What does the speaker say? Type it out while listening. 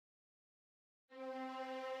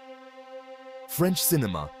French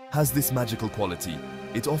cinema has this magical quality.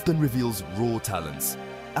 It often reveals raw talents,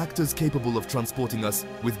 actors capable of transporting us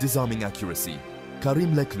with disarming accuracy.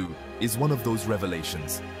 Karim Leklou is one of those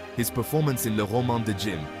revelations. His performance in Le Roman de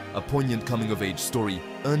Jim, a poignant coming-of-age story,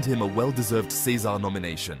 earned him a well-deserved César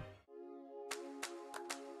nomination.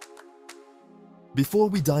 Before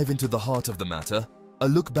we dive into the heart of the matter, a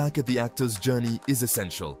look back at the actor's journey is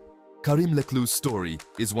essential. Karim Leklou's story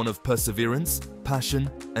is one of perseverance, passion,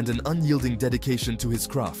 and an unyielding dedication to his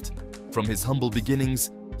craft. From his humble beginnings,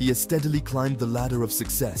 he has steadily climbed the ladder of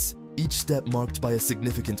success, each step marked by a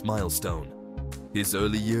significant milestone. His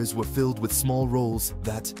early years were filled with small roles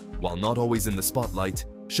that, while not always in the spotlight,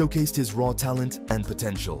 showcased his raw talent and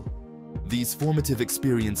potential. These formative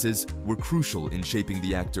experiences were crucial in shaping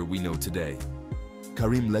the actor we know today.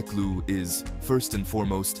 Karim Leklou is, first and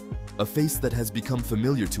foremost, a face that has become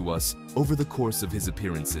familiar to us over the course of his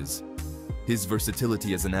appearances. His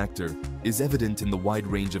versatility as an actor is evident in the wide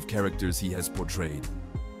range of characters he has portrayed.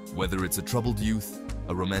 Whether it's a troubled youth,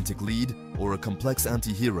 a romantic lead, or a complex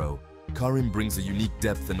anti-hero, Karim brings a unique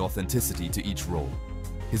depth and authenticity to each role.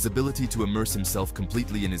 His ability to immerse himself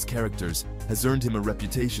completely in his characters has earned him a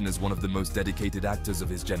reputation as one of the most dedicated actors of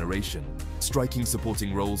his generation, striking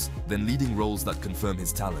supporting roles, then leading roles that confirm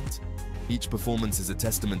his talent. Each performance is a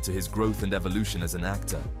testament to his growth and evolution as an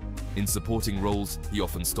actor. In supporting roles, he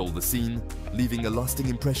often stole the scene, leaving a lasting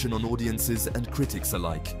impression on audiences and critics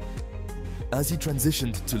alike. As he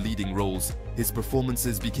transitioned to leading roles, his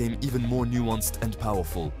performances became even more nuanced and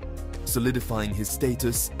powerful, solidifying his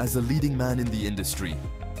status as a leading man in the industry.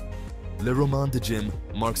 Le Roman de Jim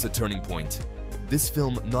marks a turning point. This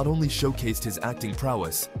film not only showcased his acting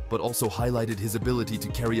prowess, but also highlighted his ability to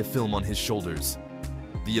carry a film on his shoulders.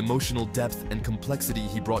 The emotional depth and complexity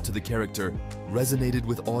he brought to the character resonated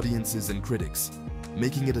with audiences and critics,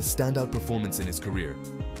 making it a standout performance in his career.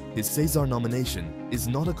 His César nomination is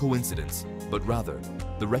not a coincidence, but rather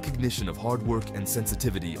the recognition of hard work and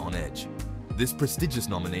sensitivity on edge. This prestigious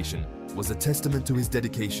nomination was a testament to his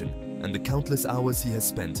dedication and the countless hours he has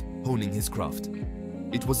spent honing his craft.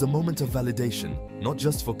 It was a moment of validation, not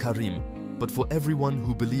just for Karim, but for everyone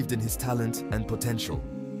who believed in his talent and potential.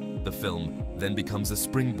 The film then becomes a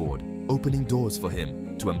springboard, opening doors for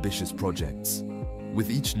him to ambitious projects.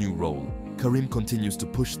 With each new role, Karim continues to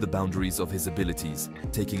push the boundaries of his abilities,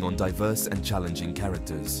 taking on diverse and challenging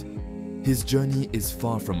characters. His journey is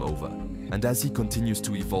far from over, and as he continues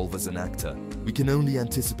to evolve as an actor, we can only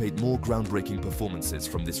anticipate more groundbreaking performances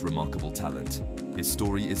from this remarkable talent. His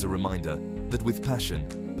story is a reminder that with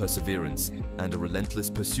passion, perseverance, and a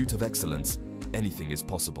relentless pursuit of excellence, anything is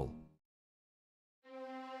possible.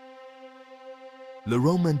 Le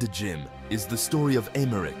Roman de Jim is the story of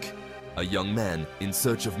Aymeric, a young man in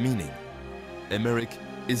search of meaning. Aymeric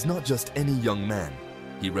is not just any young man.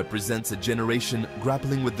 He represents a generation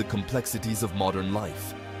grappling with the complexities of modern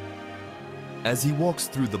life. As he walks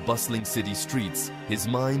through the bustling city streets, his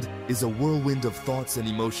mind is a whirlwind of thoughts and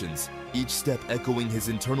emotions, each step echoing his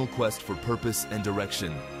internal quest for purpose and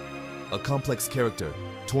direction. A complex character,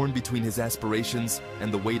 torn between his aspirations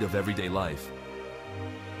and the weight of everyday life.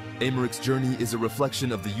 Aymeric's journey is a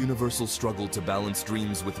reflection of the universal struggle to balance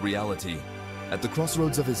dreams with reality. At the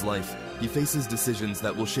crossroads of his life, he faces decisions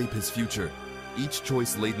that will shape his future, each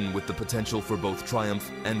choice laden with the potential for both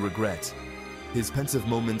triumph and regret. His pensive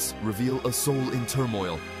moments reveal a soul in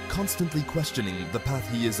turmoil, constantly questioning the path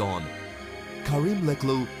he is on. Karim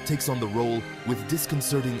Leklou takes on the role with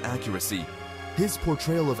disconcerting accuracy. His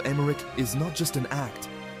portrayal of Aymeric is not just an act,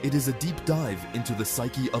 it is a deep dive into the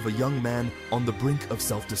psyche of a young man on the brink of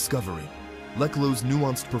self-discovery. Leklou's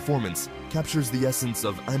nuanced performance captures the essence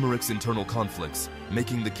of Aymeric's internal conflicts,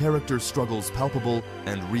 making the character's struggles palpable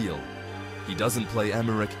and real. He doesn't play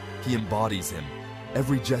Aymeric, he embodies him.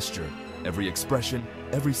 Every gesture, every expression,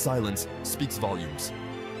 every silence speaks volumes.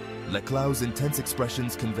 Leklou's intense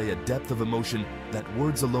expressions convey a depth of emotion that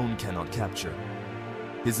words alone cannot capture.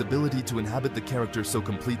 His ability to inhabit the character so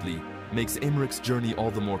completely makes Aymeric's journey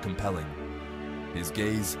all the more compelling. His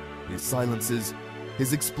gaze, his silences,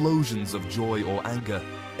 his explosions of joy or anger,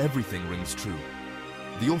 everything rings true.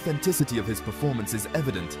 The authenticity of his performance is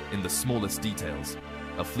evident in the smallest details.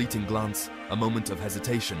 A fleeting glance, a moment of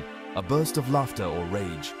hesitation, a burst of laughter or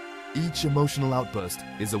rage. Each emotional outburst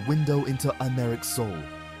is a window into Aymeric's soul,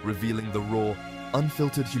 revealing the raw,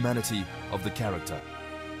 unfiltered humanity of the character.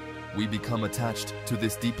 We become attached to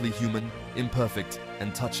this deeply human, imperfect,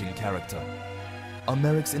 and touching character.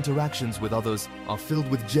 Aymeric's interactions with others are filled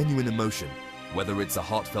with genuine emotion, whether it's a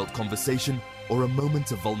heartfelt conversation or a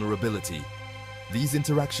moment of vulnerability. These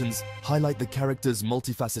interactions highlight the character's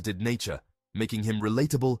multifaceted nature, making him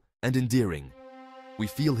relatable and endearing. We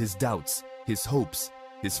feel his doubts, his hopes,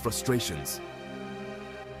 his frustrations.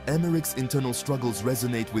 Emmerich's internal struggles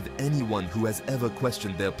resonate with anyone who has ever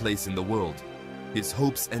questioned their place in the world. His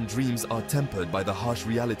hopes and dreams are tempered by the harsh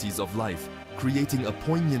realities of life, creating a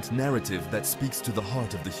poignant narrative that speaks to the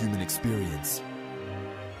heart of the human experience.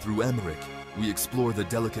 Through Emmerich, we explore the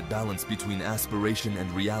delicate balance between aspiration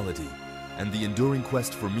and reality, and the enduring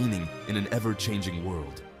quest for meaning in an ever-changing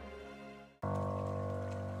world.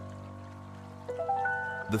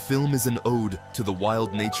 The film is an ode to the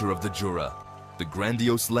wild nature of the Jura. The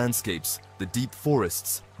grandiose landscapes, the deep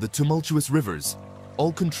forests, the tumultuous rivers,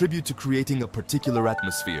 all contribute to creating a particular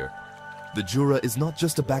atmosphere. The Jura is not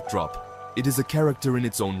just a backdrop, it is a character in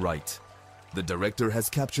its own right. The director has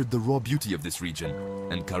captured the raw beauty of this region,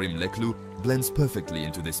 and Karim Leklou blends perfectly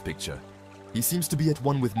into this picture. He seems to be at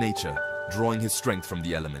one with nature, drawing his strength from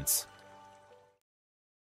the elements.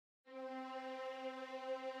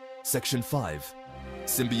 Section 5.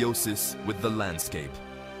 Symbiosis with the landscape.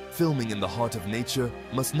 Filming in the heart of nature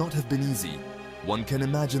must not have been easy. One can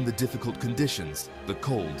imagine the difficult conditions, the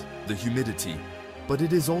cold, the humidity, but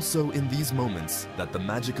it is also in these moments that the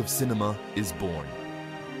magic of cinema is born.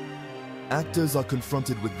 Actors are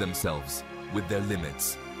confronted with themselves, with their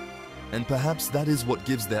limits. And perhaps that is what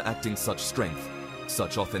gives their acting such strength,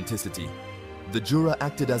 such authenticity. The Jura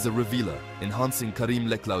acted as a revealer, enhancing Karim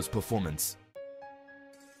Leklou's performance.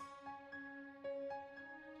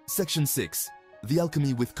 Section 6. The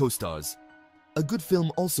alchemy with co-stars. A good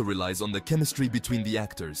film also relies on the chemistry between the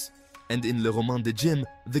actors. And in Le Roman de Jim,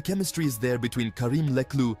 the chemistry is there between Karim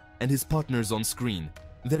Leklou and his partners on screen.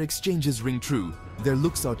 Their exchanges ring true, their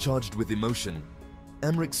looks are charged with emotion.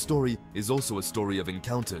 Emmerich's story is also a story of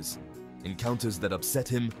encounters. Encounters that upset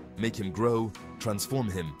him, make him grow, transform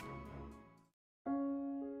him.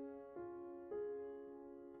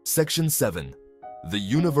 Section 7. The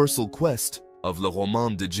universal quest of Le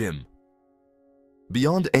Roman de Jim.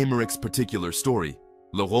 Beyond Emmerich's particular story,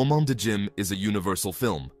 Le Roman de Jim is a universal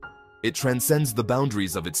film. It transcends the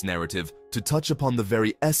boundaries of its narrative to touch upon the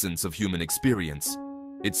very essence of human experience.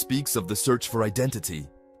 It speaks of the search for identity,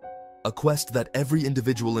 a quest that every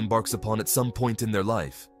individual embarks upon at some point in their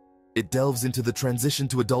life. It delves into the transition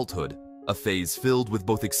to adulthood, a phase filled with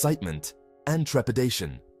both excitement and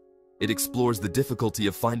trepidation. It explores the difficulty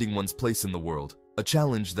of finding one's place in the world, a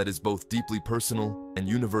challenge that is both deeply personal and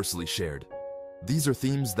universally shared. These are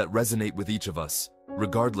themes that resonate with each of us,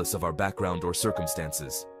 regardless of our background or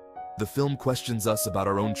circumstances. The film questions us about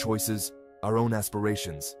our own choices, our own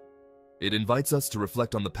aspirations. It invites us to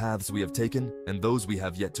reflect on the paths we have taken and those we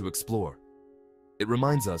have yet to explore. It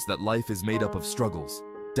reminds us that life is made up of struggles,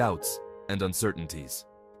 doubts, and uncertainties.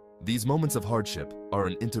 These moments of hardship are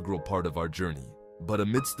an integral part of our journey. But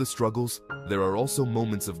amidst the struggles, there are also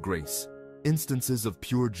moments of grace, instances of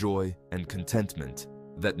pure joy and contentment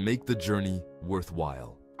that make the journey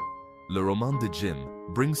worthwhile. Le Roman de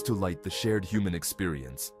Jim brings to light the shared human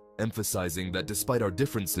experience, emphasizing that despite our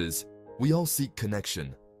differences, we all seek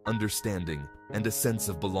connection, understanding, and a sense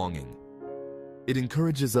of belonging. It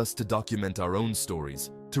encourages us to document our own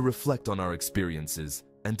stories, to reflect on our experiences,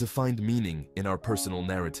 and to find meaning in our personal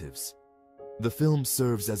narratives. The film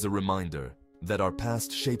serves as a reminder that our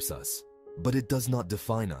past shapes us, but it does not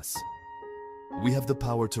define us. We have the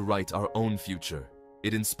power to write our own future.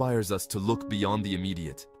 It inspires us to look beyond the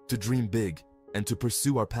immediate, to dream big, and to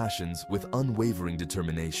pursue our passions with unwavering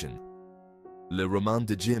determination. Le Roman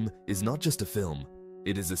de Jim is not just a film,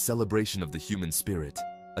 it is a celebration of the human spirit,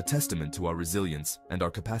 a testament to our resilience and our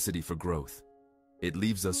capacity for growth. It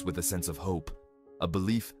leaves us with a sense of hope, a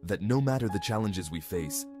belief that no matter the challenges we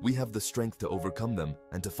face, we have the strength to overcome them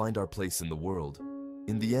and to find our place in the world.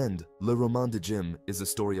 In the end, Le Roman de Jim is a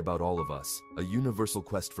story about all of us, a universal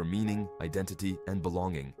quest for meaning, identity, and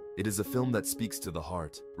belonging. It is a film that speaks to the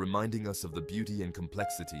heart, reminding us of the beauty and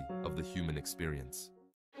complexity of the human experience.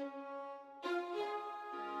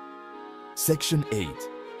 Section 8.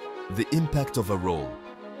 The impact of a role.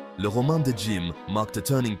 Le Roman de Jim marked a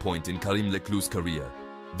turning point in Karim Leklou's career.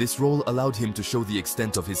 This role allowed him to show the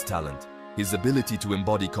extent of his talent, his ability to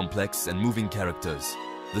embody complex and moving characters.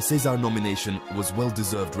 The César nomination was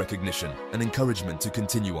well-deserved recognition and encouragement to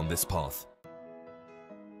continue on this path.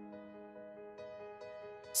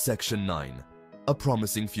 Section 9. A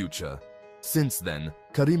promising future. Since then,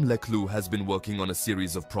 Karim Leklou has been working on a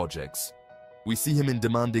series of projects. We see him in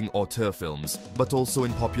demanding auteur films, but also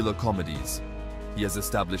in popular comedies. He has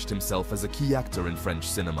established himself as a key actor in French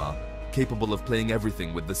cinema, capable of playing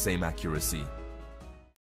everything with the same accuracy.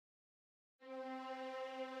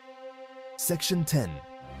 Section 10.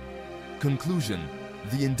 Conclusion.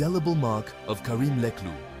 The indelible mark of Karim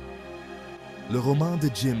Leklou. Le Roman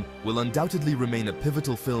de Jim will undoubtedly remain a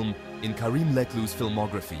pivotal film in Karim Leklou's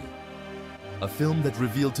filmography. A film that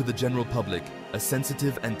revealed to the general public a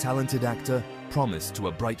sensitive and talented actor promised to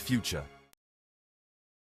a bright future.